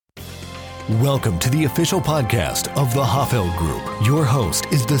Welcome to the official podcast of the Hoffeld Group. Your host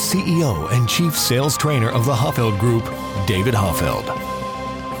is the CEO and Chief Sales Trainer of the Hoffeld Group, David Hoffeld.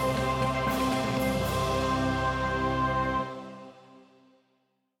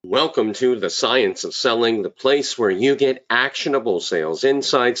 Welcome to the Science of Selling, the place where you get actionable sales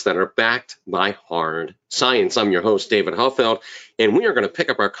insights that are backed by hard science. I'm your host, David Hoffeld, and we are going to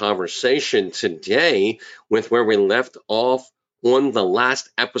pick up our conversation today with where we left off on the last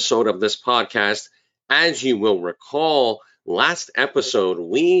episode of this podcast. As you will recall, last episode,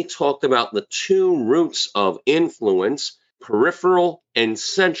 we talked about the two roots of influence, peripheral and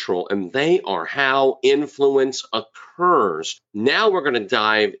central, and they are how influence occurs. Now we're going to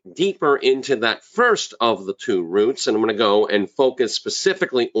dive deeper into that first of the two roots, and I'm going to go and focus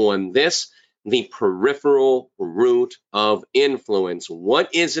specifically on this, the peripheral root of influence.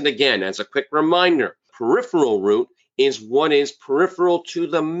 What is it again? As a quick reminder, peripheral root is what is peripheral to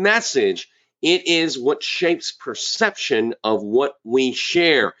the message. It is what shapes perception of what we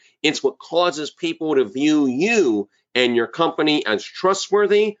share. It's what causes people to view you and your company as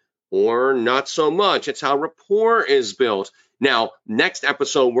trustworthy or not so much. It's how rapport is built. Now, next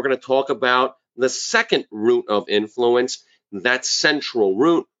episode, we're going to talk about the second root of influence, that central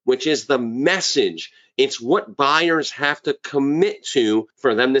root, which is the message. It's what buyers have to commit to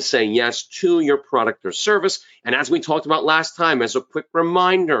for them to say yes to your product or service. And as we talked about last time, as a quick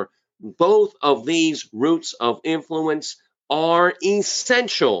reminder, both of these roots of influence are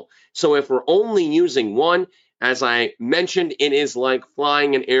essential. So if we're only using one, as I mentioned, it is like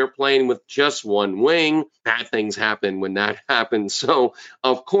flying an airplane with just one wing. Bad things happen when that happens. So,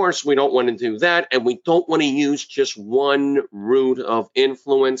 of course, we don't want to do that. And we don't want to use just one root of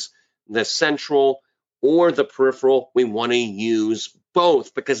influence, the central or the peripheral. We want to use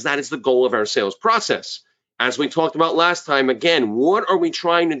both because that is the goal of our sales process. As we talked about last time, again, what are we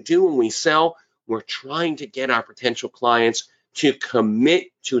trying to do when we sell? We're trying to get our potential clients to commit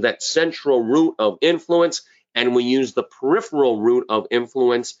to that central root of influence. And we use the peripheral root of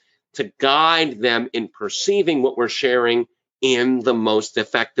influence to guide them in perceiving what we're sharing in the most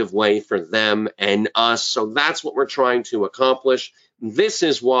effective way for them and us. So that's what we're trying to accomplish. This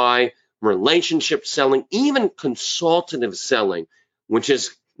is why relationship selling, even consultative selling, which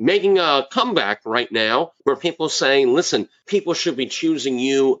is making a comeback right now, where people say, listen, people should be choosing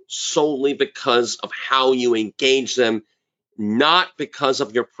you solely because of how you engage them, not because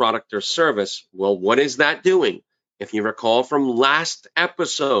of your product or service. Well, what is that doing? If you recall from last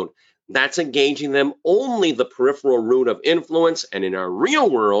episode, that's engaging them only the peripheral root of influence. And in our real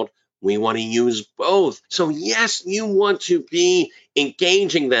world, we want to use both. So yes, you want to be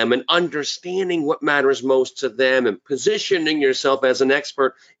engaging them and understanding what matters most to them and positioning yourself as an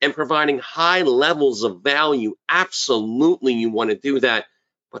expert and providing high levels of value. Absolutely, you want to do that.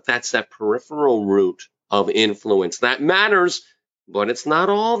 But that's that peripheral root of influence. That matters, but it's not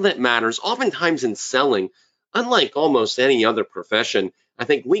all that matters. Oftentimes in selling, unlike almost any other profession, I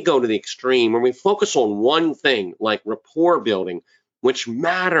think we go to the extreme where we focus on one thing, like rapport building, which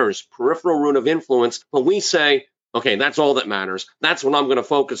matters, peripheral root of influence, but we say, okay, that's all that matters. That's what I'm going to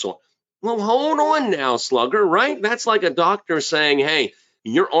focus on. Well, hold on now, slugger, right? That's like a doctor saying, hey,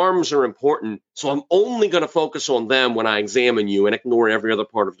 your arms are important, so I'm only going to focus on them when I examine you and ignore every other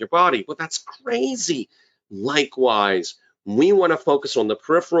part of your body. But that's crazy. Likewise, we want to focus on the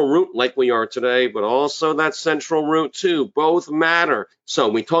peripheral root like we are today, but also that central root too. Both matter. So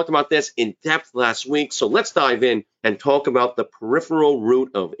we talked about this in depth last week. So let's dive in and talk about the peripheral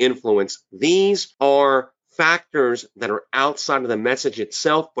root of influence. These are factors that are outside of the message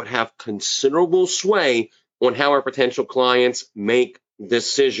itself, but have considerable sway on how our potential clients make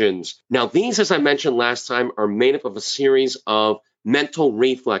decisions. Now, these, as I mentioned last time, are made up of a series of mental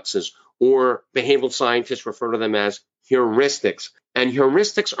reflexes, or behavioral scientists refer to them as heuristics. And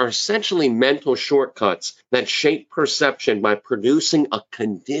heuristics are essentially mental shortcuts that shape perception by producing a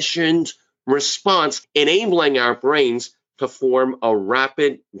conditioned response, enabling our brains to form a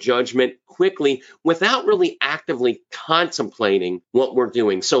rapid judgment quickly without really actively contemplating what we're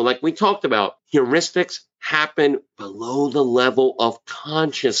doing. So like we talked about, heuristics happen below the level of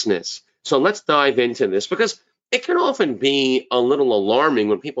consciousness. So let's dive into this because it can often be a little alarming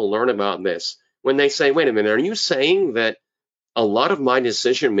when people learn about this, when they say, wait a minute, are you saying that a lot of my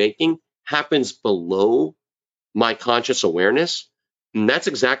decision making happens below my conscious awareness? And that's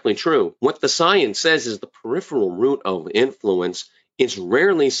exactly true. What the science says is the peripheral root of influence is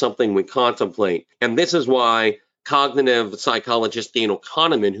rarely something we contemplate. And this is why cognitive psychologist Daniel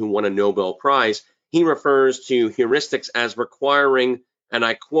Kahneman, who won a Nobel Prize, he refers to heuristics as requiring, and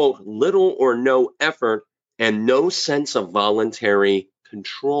I quote, little or no effort and no sense of voluntary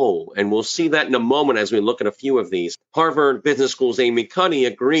control. And we'll see that in a moment as we look at a few of these. Harvard Business School's Amy Cuddy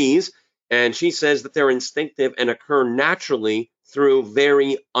agrees, and she says that they're instinctive and occur naturally through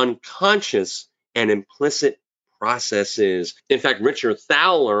very unconscious and implicit processes. In fact, Richard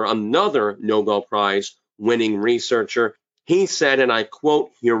Thaler, another Nobel Prize winning researcher, he said, and I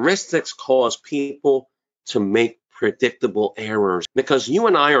quote, heuristics cause people to make predictable errors because you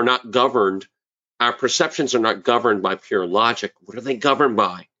and I are not governed. Our perceptions are not governed by pure logic. What are they governed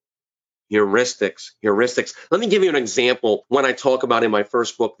by? Heuristics. Let me give you an example when I talk about in my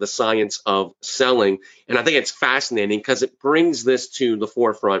first book, The Science of Selling. And I think it's fascinating because it brings this to the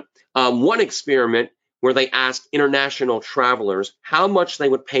forefront. One experiment where they asked international travelers how much they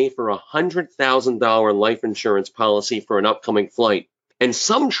would pay for a $100,000 life insurance policy for an upcoming flight. And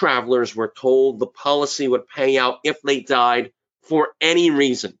some travelers were told the policy would pay out if they died for any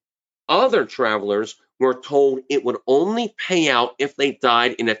reason. Other travelers were told it would only pay out if they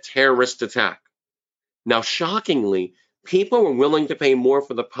died in a terrorist attack. Now, shockingly, people were willing to pay more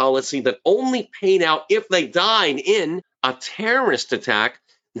for the policy that only paid out if they died in a terrorist attack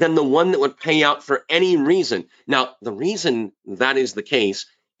than the one that would pay out for any reason. Now, the reason that is the case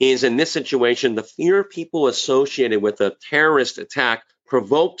is in this situation, the fear people associated with a terrorist attack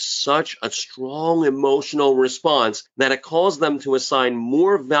provoked such a strong emotional response that it caused them to assign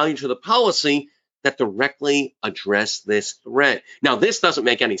more value to the policy that directly addressed this threat. Now, this doesn't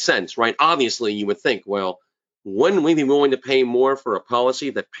make any sense, right? Obviously, you would think, well, wouldn't we be willing to pay more for a policy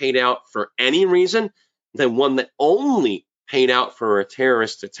that paid out for any reason than one that only paid out for a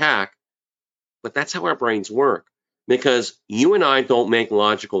terrorist attack? But that's how our brains work, because you and I don't make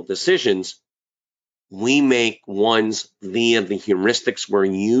logical decisions. We make ones via the heuristics we're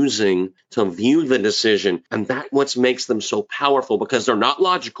using to view the decision. And that's what makes them so powerful, because they're not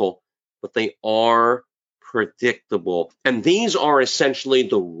logical, but they are predictable. And these are essentially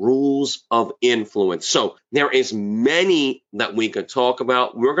the rules of influence. So there is many that we could talk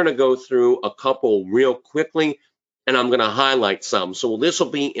about. We're going to go through a couple real quickly, and I'm going to highlight some. So this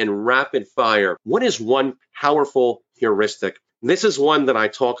will be in rapid fire. What is one powerful heuristic? This is one that I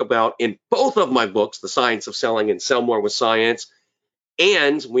talk about in both of my books, The Science of Selling and Sell More with Science.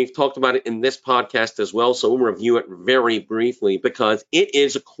 And we've talked about it in this podcast as well, so we'll review it very briefly because it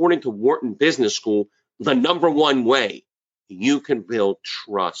is, according to Wharton Business School, the number one way you can build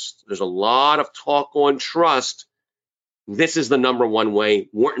trust. There's a lot of talk on trust. This is the number one way.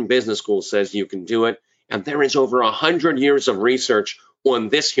 Wharton Business School says you can do it. And there is over 100 years of research on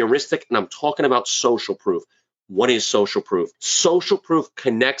this heuristic, and I'm talking about social proof. What is social proof? Social proof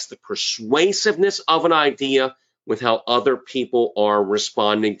connects the persuasiveness of an idea with how other people are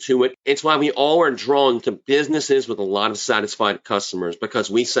responding to it. It's why we all are drawn to businesses with a lot of satisfied customers, because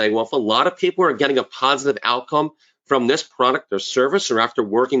we say, well, if a lot of people are getting a positive outcome from this product or service, or after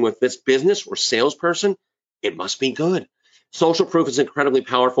working with this business or salesperson, it must be good. Social proof is incredibly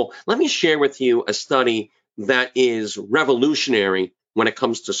powerful. Let me share with you a study that is revolutionary when it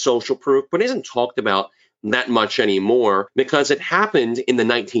comes to social proof, but isn't talked about that much anymore because it happened in the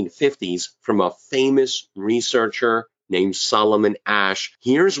 1950s from a famous researcher named Solomon Asch.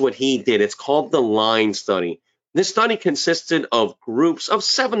 Here's what he did. It's called the line study. This study consisted of groups of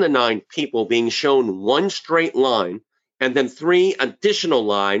 7 to 9 people being shown one straight line and then 3 additional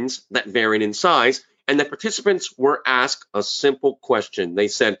lines that varied in size. And the participants were asked a simple question. They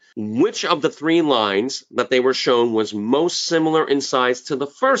said, which of the 3 lines that they were shown was most similar in size to the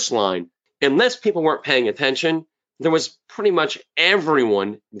first line? Unless people weren't paying attention, there was pretty much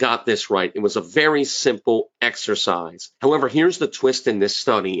everyone got this right. It was a very simple exercise. However, here's the twist in this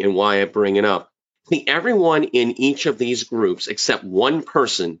study and why I bring it up. See, everyone in each of these groups, except one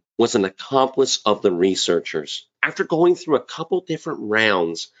person, was an accomplice of the researchers. After going through a couple different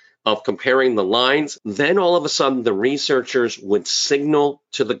rounds of comparing the lines, then all of a sudden the researchers would signal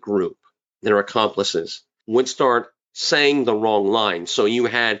to the group, their accomplices, would start saying the wrong line. So you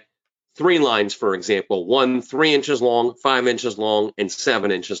had 3 lines, for example, one 3 inches long, 5 inches long, and 7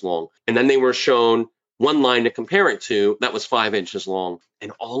 inches long. And then they were shown one line to compare it to that was 5 inches long.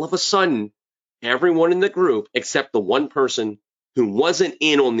 And all of a sudden, everyone in the group, except the one person who wasn't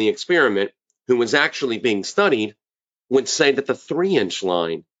in on the experiment, who was actually being studied, would say that the 3-inch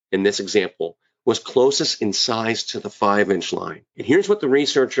line in this example was closest in size to the 5-inch line. And here's what the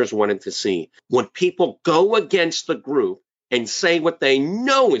researchers wanted to see. Would people go against the group and say what they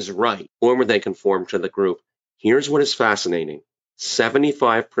know is right, or would they conform to the group? Here's what is fascinating.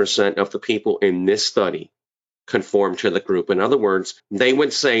 75% of the people in this study conform to the group. In other words, they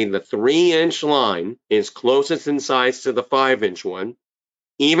would say the 3-inch line is closest in size to the 5-inch one,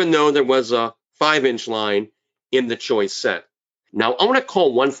 even though there was a 5-inch line in the choice set. Now, I want to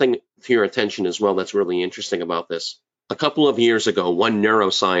call one thing to your attention as well that's really interesting about this. A couple of years ago, one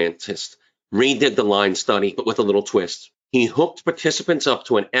neuroscientist redid the line study, but with a little twist. He hooked participants up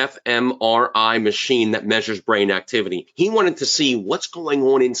to an fMRI machine that measures brain activity. He wanted to see what's going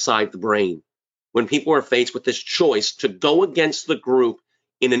on inside the brain when people are faced with this choice to go against the group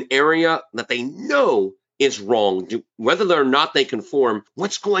in an area that they know is wrong, whether or not they conform,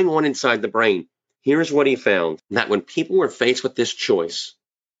 what's going on inside the brain. Here's what he found, that when people were faced with this choice,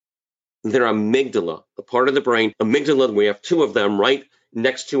 their amygdala, the part of the brain, amygdala, we have two of them right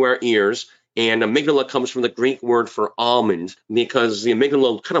next to our ears, and amygdala comes from the Greek word for almond because the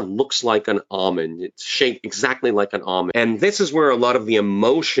amygdala kind of looks like an almond. It's shaped exactly like an almond. And this is where a lot of the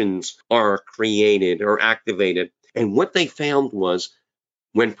emotions are created or activated. And what they found was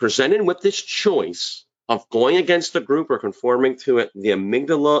when presented with this choice of going against the group or conforming to it, the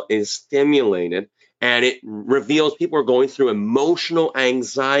amygdala is stimulated and it reveals people are going through emotional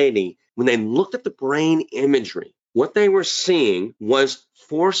anxiety. When they looked at the brain imagery, what they were seeing was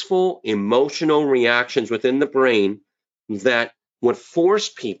forceful emotional reactions within the brain that would force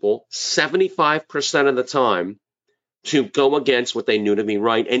people 75% of the time to go against what they knew to be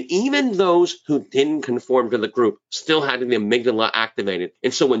right. And even those who didn't conform to the group still had the amygdala activated.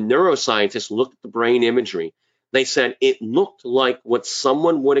 And so when neuroscientists looked at the brain imagery, they said it looked like what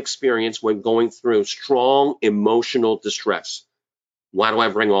someone would experience when going through strong emotional distress. Why do I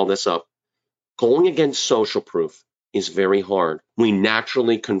bring all this up? Going against social proof is very hard. We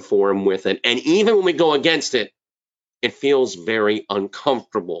naturally conform with it. And even when we go against it, it feels very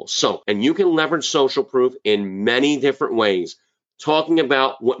uncomfortable. So, and you can leverage social proof in many different ways, talking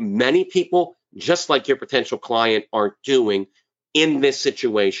about what many people, just like your potential client, are doing in this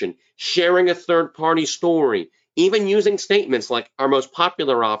situation, sharing a third-party story, even using statements like our most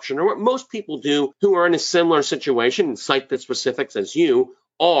popular option, or what most people do who are in a similar situation, and cite the specifics as you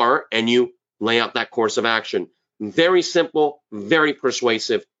are, and you lay out that course of action. Very simple, very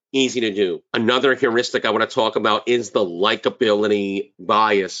persuasive, easy to do. Another heuristic I want to talk about is the likability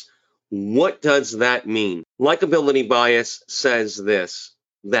bias. What does that mean? Likability bias says this,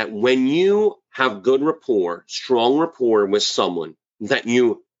 that when you have good rapport, strong rapport with someone, that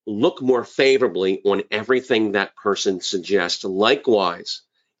you look more favorably on everything that person suggests. Likewise,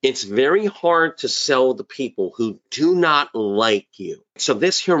 it's very hard to sell to people who do not like you. So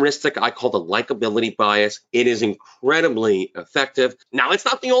this heuristic I call the likability bias. It is incredibly effective. Now, it's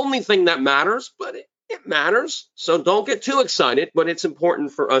not the only thing that matters, but it matters. So don't get too excited, but it's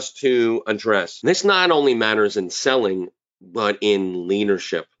important for us to address. This not only matters in selling, but in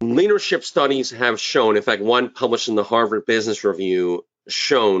leadership. Leadership studies have shown, in fact, one published in the Harvard Business Review,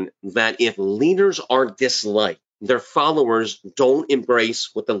 shown that if leaders are disliked, their followers don't embrace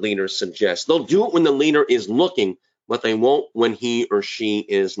what the leader suggests. They'll do it when the leader is looking, but they won't when he or she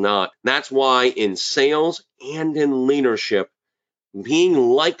is not. That's why in sales and in leadership, being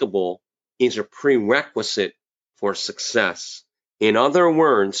likable is a prerequisite for success. In other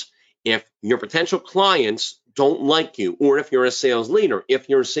words, if your potential clients don't like you, or if you're a sales leader, if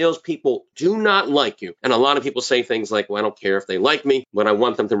your salespeople do not like you, and a lot of people say things like, well, I don't care if they like me, but I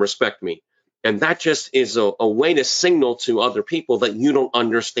want them to respect me. And that just is a way to signal to other people that you don't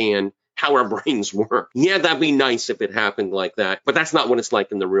understand how our brains work. Yeah, that'd be nice if it happened like that, but that's not what it's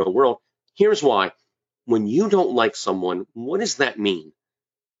like in the real world. Here's why. When you don't like someone, what does that mean?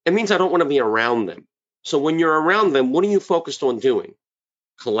 It means I don't want to be around them. So when you're around them, what are you focused on doing?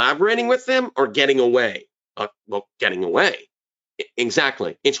 Collaborating with them or getting away? Well, getting away.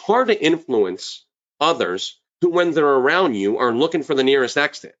 Exactly. It's hard to influence others who, when they're around you, are looking for the nearest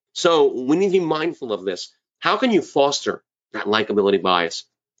exit. So we need to be mindful of this. How can you foster that likability bias?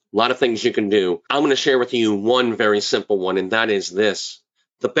 A lot of things you can do. I'm going to share with you one very simple one, and that is this.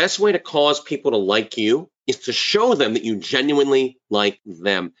 The best way to cause people to like you is to show them that you genuinely like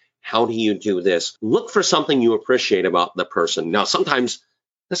them. How do you do this? Look for something you appreciate about the person. Now, sometimes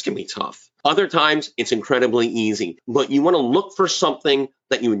this can be tough. Other times, it's incredibly easy. But you want to look for something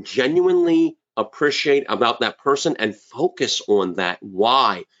that you genuinely appreciate about that person and focus on that.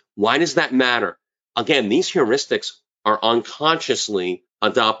 Why? Why does that matter? Again, these heuristics are unconsciously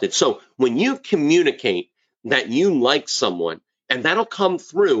adopted. So when you communicate that you like someone, and that'll come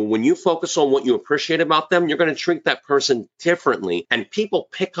through when you focus on what you appreciate about them, you're going to treat that person differently. And people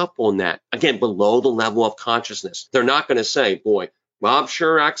pick up on that, again, below the level of consciousness. They're not going to say, boy, Bob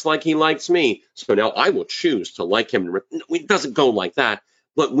sure acts like he likes me, so now I will choose to like him. It doesn't go like that,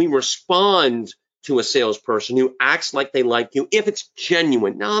 but we respond to a salesperson who acts like they like you if it's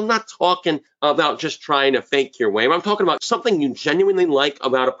genuine. Now, I'm not talking about just trying to fake your way. I'm talking about something you genuinely like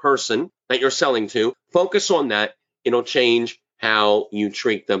about a person that you're selling to. Focus on that. It'll change how you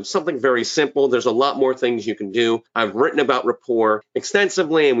treat them. Something very simple. There's a lot more things you can do. I've written about rapport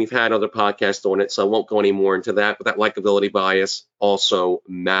extensively, and we've had other podcasts on it, so I won't go any more into that, but that likability bias also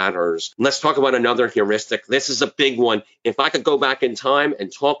matters. Let's talk about another heuristic. This is a big one. If I could go back in time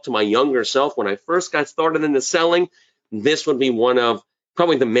and talk to my younger self when I first got started into selling, this would be one of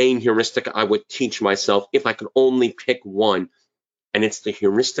probably the main heuristic I would teach myself if I could only pick one. And it's the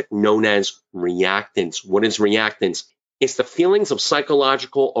heuristic known as reactance. What is reactance? It's the feelings of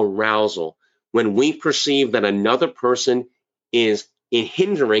psychological arousal when we perceive that another person is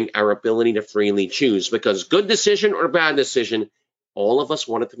hindering our ability to freely choose. Because good decision or bad decision, all of us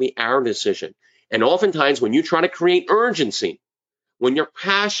want it to be our decision. And oftentimes when you try to create urgency, when you're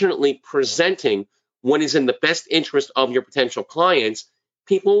passionately presenting what is in the best interest of your potential clients,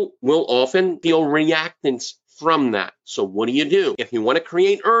 people will often feel reactance from that. So what do? If you want to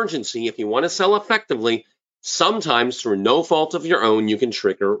create urgency, if you want to sell effectively, sometimes through no fault of your own, you can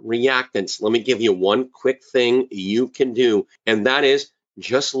trigger reactance. Let me give you one quick thing you can do, and that is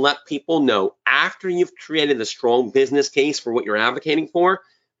just let people know after you've created a strong business case for what you're advocating for,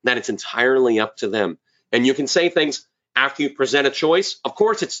 that it's entirely up to them. And you can say things after you present a choice. Of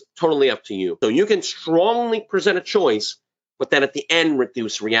course, it's totally up to you. So you can strongly present a choice, but then at the end,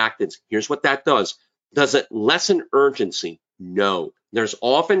 reduce reactance. Here's what that does. Does it lessen urgency? No. There's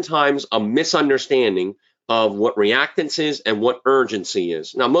oftentimes a misunderstanding of what reactance is and what urgency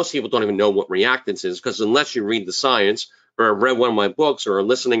is. Now, most people don't even know what reactance is because unless you read the science or have read one of my books or are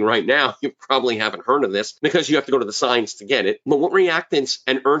listening right now, you probably haven't heard of this because you have to go to the science to get it. But what reactance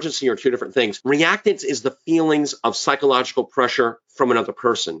and urgency are two different things. Reactance is the feelings of psychological pressure from another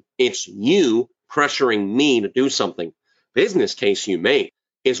person. It's you pressuring me to do something. Business case you make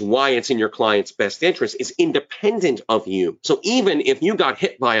is why it's in your client's best interest, is independent of you. So even if you got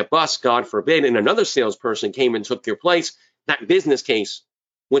hit by a bus, God forbid, and another salesperson came and took your place, that business case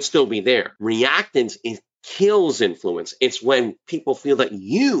would still be there. Reactance kills influence. It's when people feel that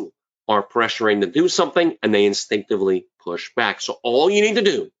you are pressuring to do something and they instinctively push back. So all you need to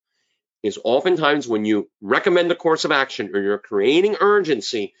do is oftentimes when you recommend a course of action or you're creating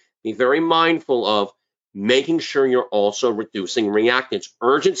urgency, be very mindful of making sure you're also reducing reactance.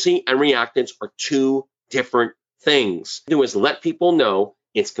 Urgency and reactance are two different things. What you do is let people know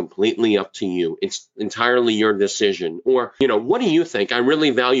it's completely up to you. It's entirely your decision. Or, what do you think? I really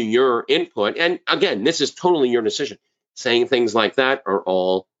value your input. And again, this is totally your decision. Saying things like that are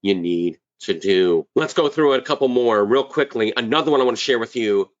all you need to do. Let's go through a couple more real quickly. Another one I want to share with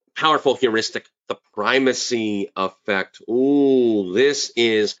you. Powerful heuristic, the primacy effect. Ooh, this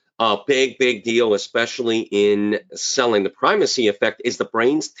is a big, big deal, especially in selling. The primacy effect is the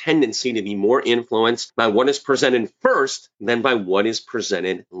brain's tendency to be more influenced by what is presented first than by what is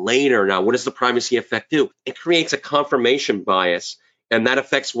presented later. Now, what does the primacy effect do? It creates a confirmation bias, and that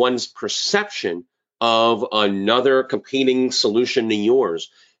affects one's perception of another competing solution to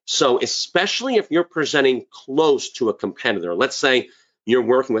yours. So especially if you're presenting close to a competitor, let's say you're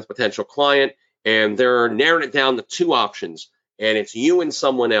working with a potential client and they're narrowing it down to two options and it's you and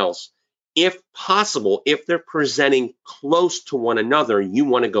someone else. If possible, if they're presenting close to one another, you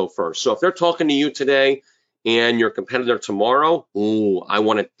want to go first. So if they're talking to you today and your competitor tomorrow, I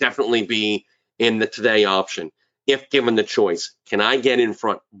want to definitely be in the today option. If given the choice, can I get in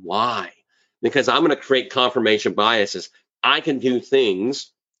front? Why? Because I'm going to create confirmation biases. I can do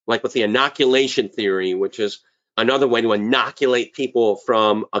things like with the inoculation theory, which is another way to inoculate people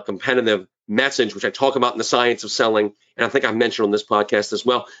from a competitive message, which I talk about in the science of selling, and I think I've mentioned on this podcast as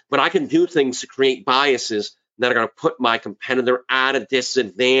well. But I can do things to create biases that are going to put my competitor at a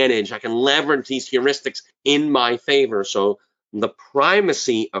disadvantage. I can leverage these heuristics in my favor. So the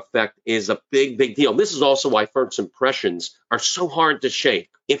primacy effect is a big, big deal. This is also why first impressions are so hard to shake.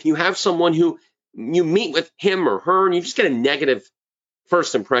 If you have someone who you meet with him or her and you just get a negative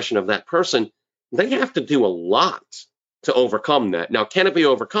first impression of that person, they have to do a lot to overcome that. Now, can it be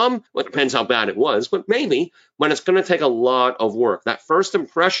overcome? Well, it depends how bad it was, but maybe, but it's going to take a lot of work. That first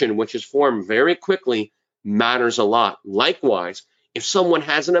impression, which is formed very quickly, matters a lot. Likewise, if someone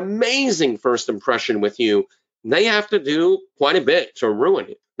has an amazing first impression with you, they have to do quite a bit to ruin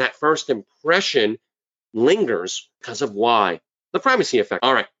it. That first impression lingers because of why? The primacy effect.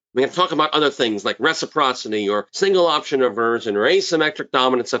 All right. We have to talk about other things like reciprocity or single option aversion or asymmetric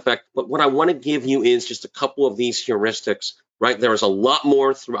dominance effect. But what I want to give you is just a couple of these heuristics, right? There is a lot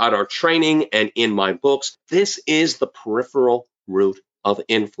more throughout our training and in my books. This is the peripheral root of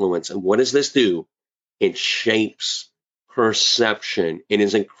influence. And what does this do? It shapes perception. It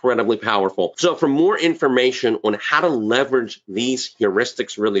is incredibly powerful. So for more information on how to leverage these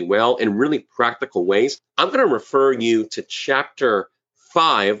heuristics really well in really practical ways, I'm going to refer you to chapter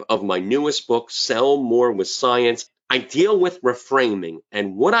 5 of my newest book, Sell More with Science. I deal with reframing,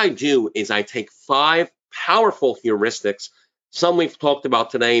 and what I do is I take 5 powerful heuristics, some we've talked about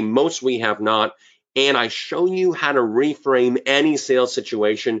today, most we have not, and I show you how to reframe any sales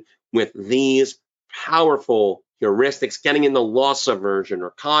situation with these powerful heuristics, getting into loss aversion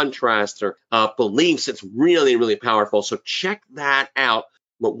or contrast or beliefs. It's really, really powerful. So check that out.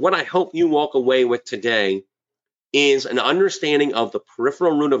 But what I hope you walk away with today is an understanding of the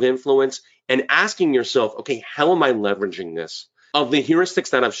peripheral root of influence and asking yourself, okay, how am I leveraging this? Of the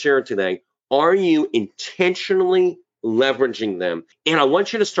heuristics that I've shared today, are you intentionally leveraging them? And I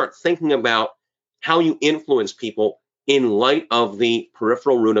want you to start thinking about how you influence people in light of the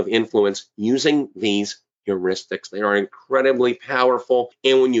peripheral root of influence using these heuristics. They are incredibly powerful.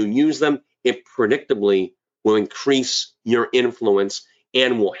 And when you use them, it predictably will increase your influence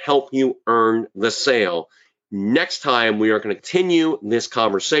and will help you earn the sale. Next time, we are going to continue this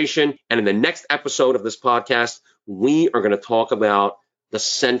conversation. And in the next episode of this podcast, we are going to talk about the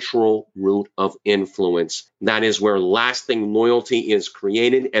central root of influence. That is where lasting loyalty is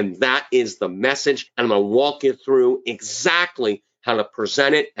created. And that is the message. And I'm going to walk you through exactly how to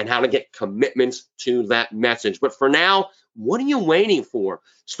present it and how to get commitments to that message. But for now, what are you waiting for?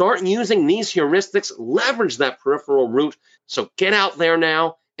 Start using these heuristics, leverage that peripheral root. So get out there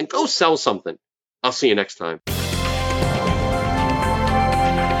now and go sell something. I'll see you next time.